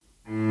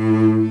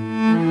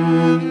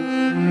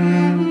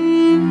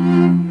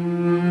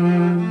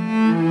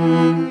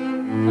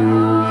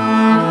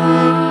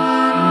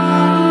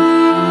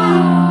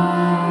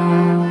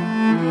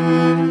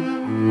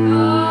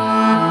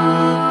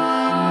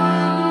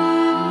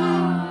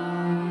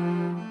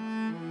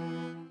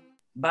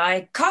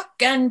By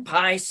cock and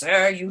pie,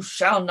 sir, you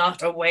shall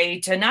not away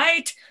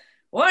tonight.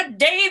 What,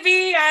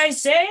 Davy, I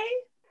say?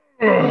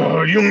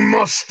 Oh, you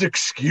must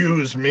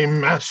excuse me,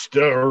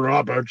 Master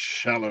Robert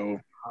Shallow.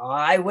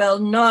 I will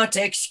not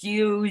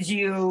excuse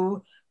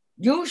you.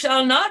 You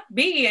shall not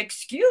be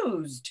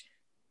excused.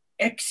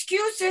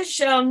 Excuses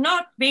shall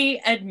not be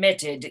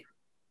admitted.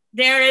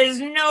 There is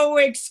no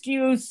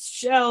excuse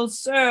shall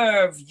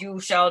serve. You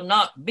shall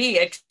not be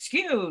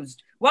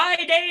excused. Why,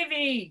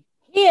 Davy?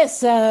 Yes,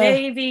 sir.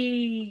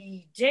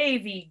 Davy.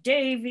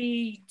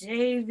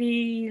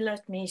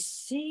 Let me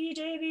see,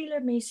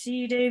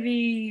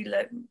 Davy.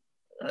 Let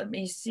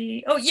me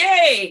see. Oh,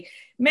 yea!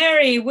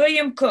 Mary,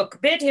 William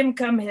Cook, bid him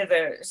come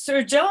hither.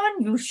 Sir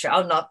John, you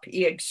shall not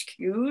be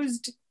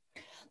excused.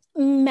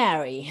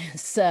 Marry,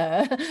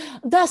 sir,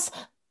 thus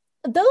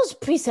those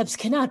precepts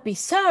cannot be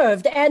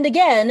served. And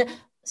again,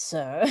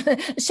 sir,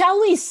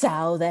 shall we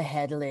sow the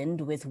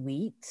headland with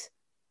wheat?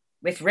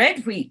 With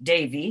red wheat,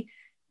 Davy.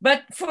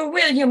 But for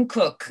William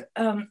Cook,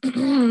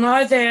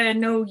 are there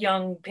no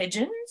young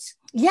pigeons?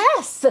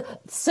 Yes,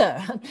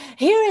 sir.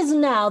 Here is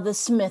now the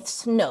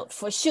smith's note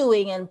for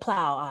shoeing and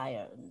plough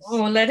irons.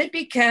 Oh, let it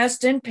be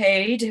cast and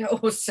paid.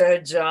 Oh,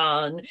 Sir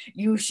John,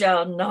 you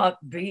shall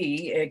not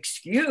be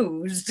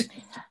excused.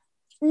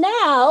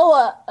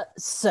 Now,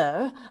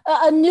 sir,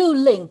 a new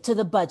link to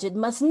the budget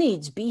must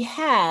needs be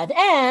had.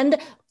 And,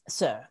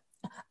 sir,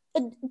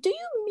 do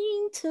you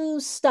mean to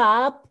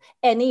stop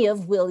any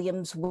of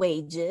William's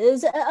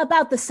wages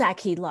about the sack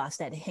he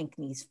lost at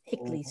Hickley's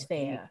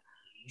fair?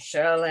 He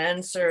shall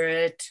answer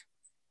it.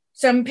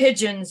 Some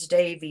pigeons,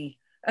 Davy,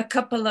 a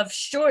couple of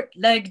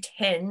short-legged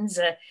hens,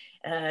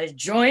 a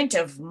joint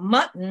of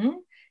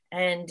mutton,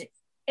 and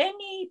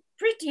any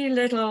pretty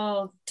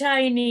little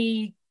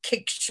tiny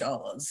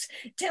kickshaws.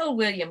 Tell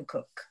William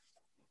Cook.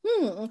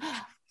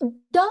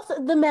 Doth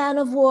the man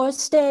of war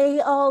stay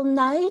all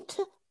night,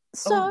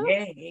 sir? Oh,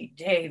 yea,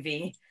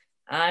 Davy,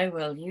 I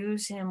will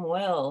use him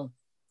well.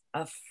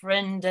 A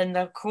friend in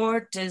the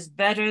court is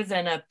better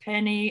than a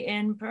penny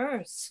in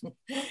purse.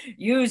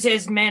 Use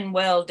his men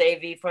well,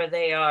 Davy, for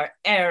they are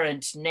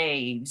arrant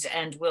knaves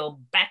and will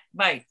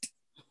backbite.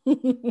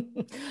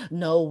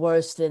 No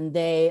worse than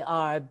they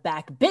are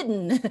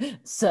backbitten,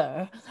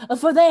 sir,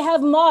 for they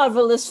have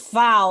marvelous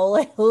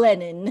foul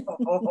linen.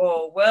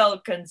 Oh, well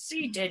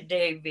conceited,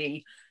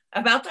 Davy.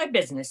 About thy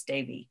business,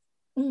 Davy.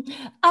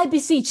 I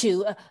beseech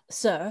you,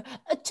 sir,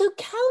 to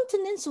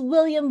countenance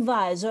William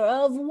Visor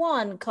of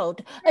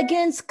Wancote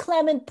against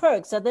Clement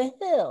Perks of the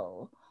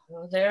Hill.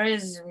 Well, there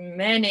is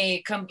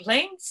many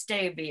complaints,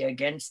 Davy,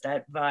 against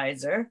that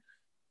Visor.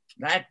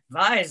 That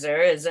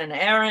Visor is an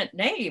arrant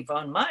knave,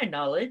 on my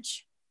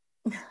knowledge.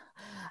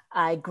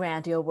 I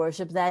grant your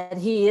worship that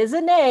he is a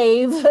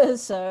knave,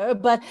 sir,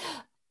 but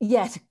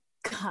yet,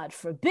 God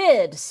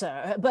forbid,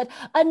 sir, but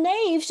a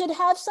knave should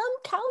have some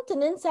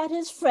countenance at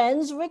his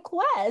friend's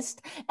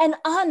request. An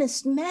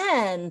honest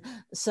man,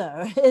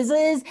 sir,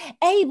 is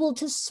able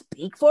to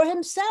speak for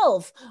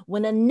himself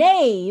when a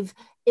knave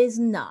is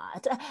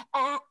not.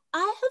 I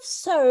have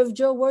served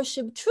your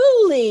worship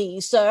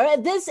truly, sir,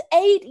 this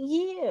 8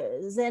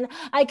 years, and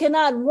I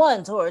cannot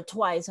once or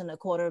twice in a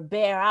quarter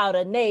bear out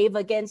a knave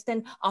against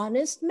an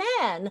honest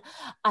man.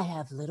 I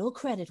have little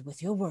credit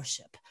with your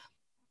worship.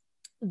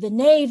 The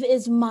knave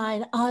is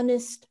mine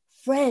honest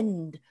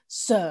friend,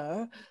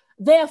 sir.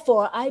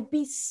 Therefore, I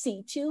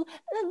beseech you,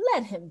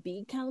 let him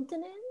be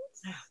countenanced.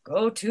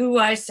 Go to,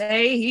 I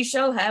say, he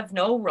shall have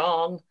no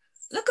wrong.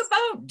 Look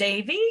about,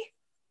 Davy.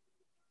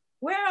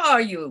 Where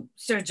are you,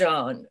 Sir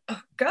John?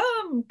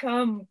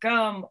 Come,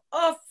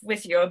 off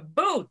with your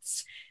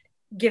boots.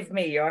 Give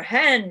me your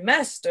hand,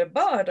 Master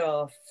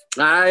Bardolph.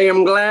 I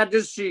am glad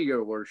to see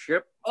your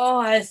worship.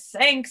 Oh, I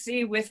thank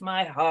thee with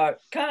my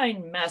heart,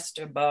 kind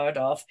Master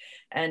Bardolph,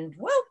 and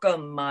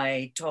welcome,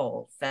 my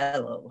tall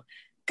fellow.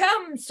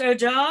 Come, Sir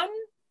John.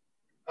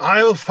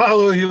 I'll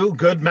follow you,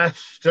 good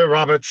Master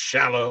Robert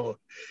Shallow.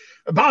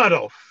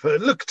 Bardolph,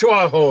 look to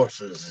our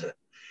horses.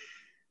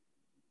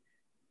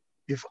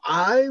 If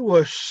I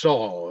were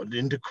sawed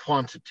into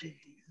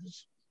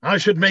quantities, I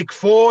should make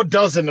 4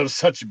 dozen of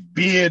such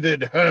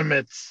bearded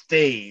hermit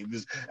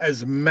staves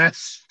as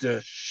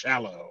Master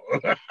Shallow.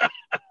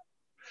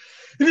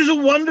 It is a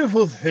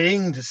wonderful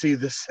thing to see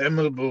the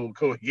semblable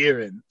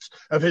coherence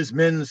of his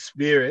men's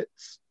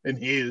spirits and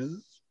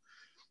his.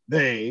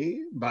 They,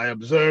 by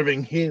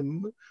observing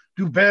him,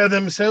 do bear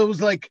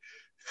themselves like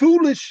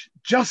foolish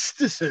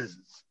justices.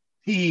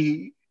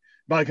 He,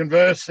 by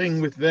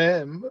conversing with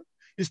them,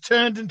 is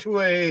turned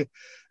into a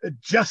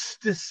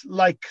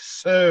justice-like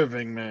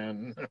serving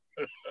man.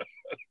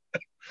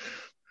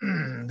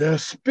 Their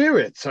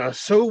spirits are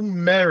so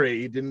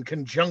married in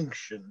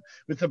conjunction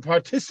with the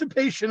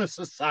participation of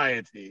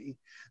society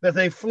that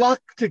they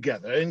flock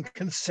together in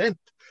consent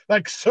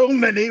like so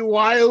many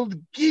wild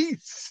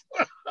geese.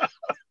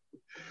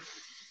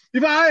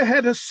 If I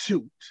had a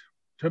suit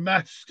to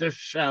Master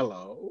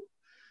Shallow,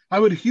 I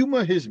would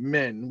humor his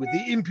men with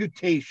the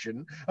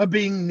imputation of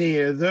being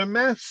near their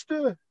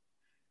master.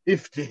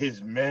 If to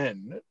his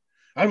men,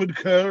 I would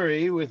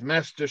curry with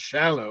Master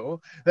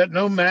Shallow that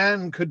no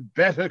man could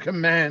better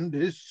command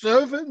his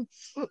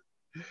servants.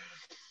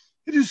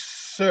 It is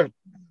certain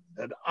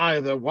that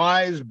either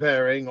wise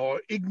bearing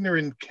or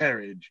ignorant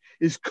carriage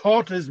is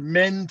caught as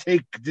men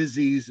take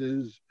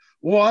diseases,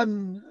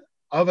 one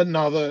of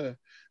another.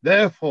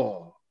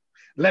 Therefore,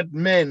 let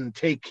men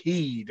take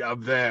heed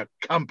of their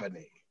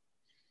company.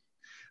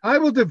 I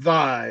will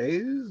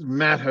devise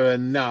matter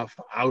enough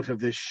out of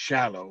this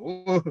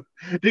Shallow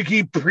to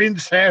keep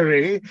Prince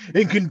Harry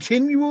in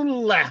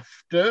continual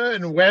laughter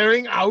and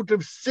wearing out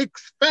of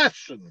 6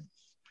 fashions,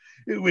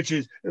 which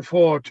is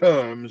 4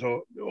 terms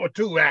or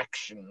 2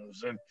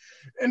 actions,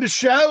 and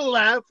shall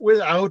laugh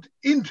without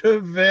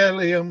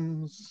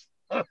intervaliums.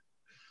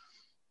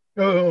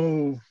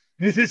 Oh,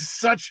 it is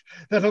such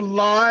that a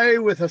lie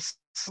with a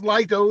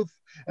slight oath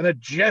and a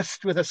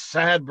jest with a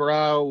sad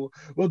brow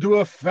will do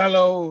a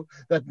fellow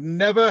that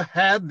never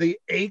had the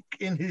ache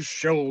in his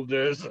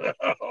shoulders.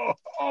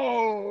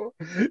 Oh,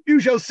 you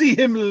shall see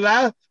him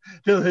laugh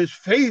till his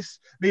face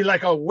be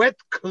like a wet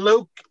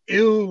cloak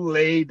ill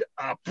laid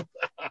up.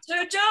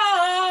 Sir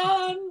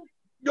John!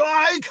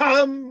 I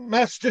come,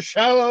 Master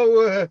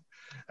Shallow.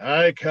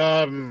 I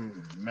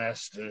come,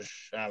 Master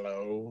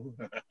Shallow.